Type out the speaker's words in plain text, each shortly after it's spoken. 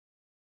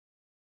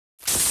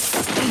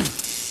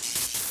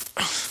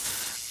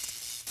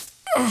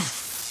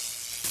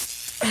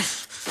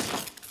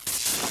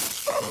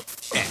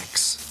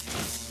X.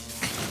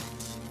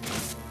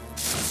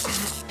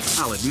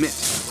 I'll admit,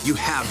 you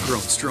have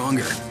grown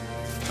stronger.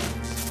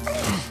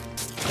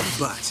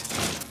 But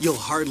you'll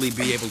hardly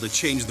be able to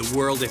change the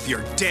world if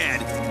you're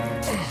dead.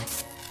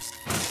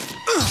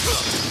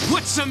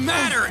 What's the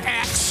matter,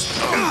 X?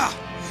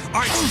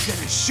 Aren't you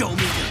gonna show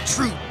me your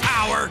true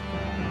power?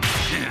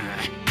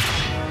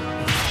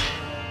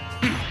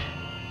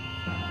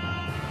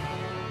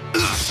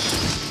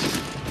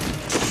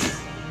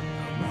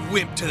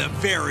 Wimp to the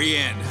very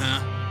end,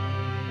 huh?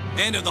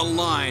 End of the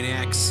line,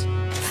 X.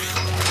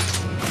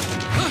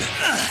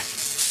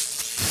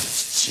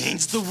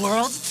 Change the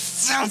world?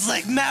 Sounds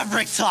like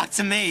Maverick talk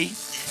to me.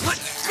 Let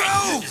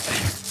go!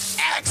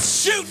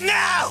 X, shoot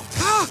now!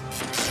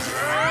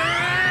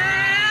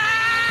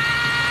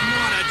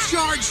 Not a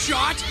charge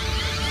shot!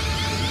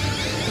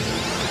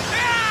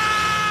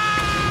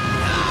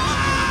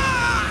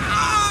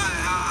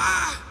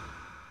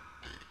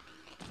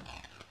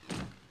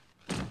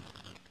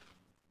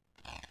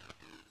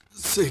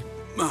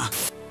 Sigma.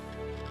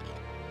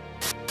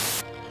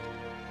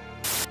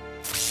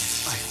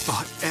 I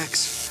fought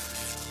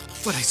X,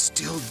 but I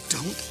still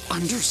don't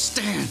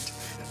understand.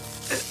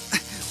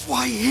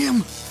 Why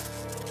him?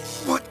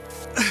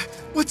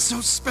 What's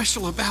so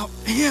special about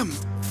him?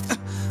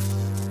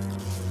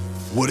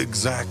 What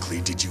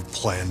exactly did you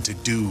plan to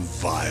do,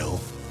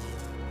 Vile?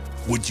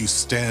 Would you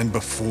stand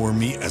before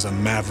me as a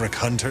Maverick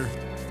hunter?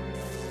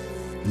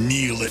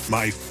 Kneel at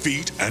my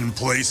feet and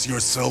place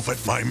yourself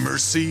at my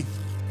mercy?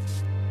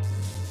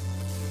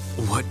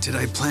 What did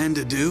I plan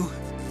to do?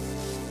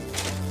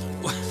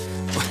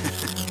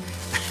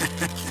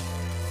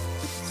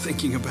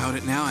 Thinking about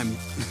it now, I'm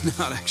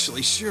not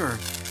actually sure.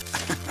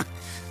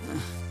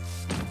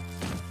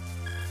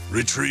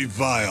 Retrieve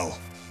Vile.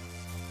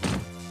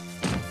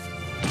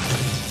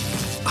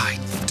 I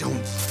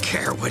don't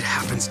care what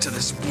happens to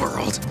this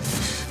world.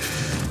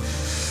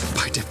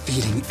 By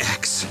defeating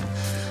X,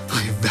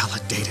 I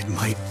validated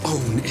my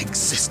own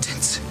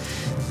existence.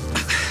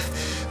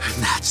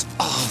 And that's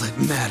all that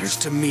matters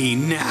to me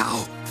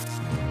now.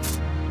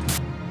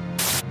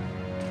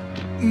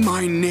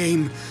 My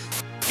name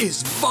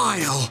is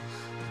Vile.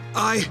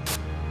 I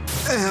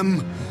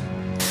am...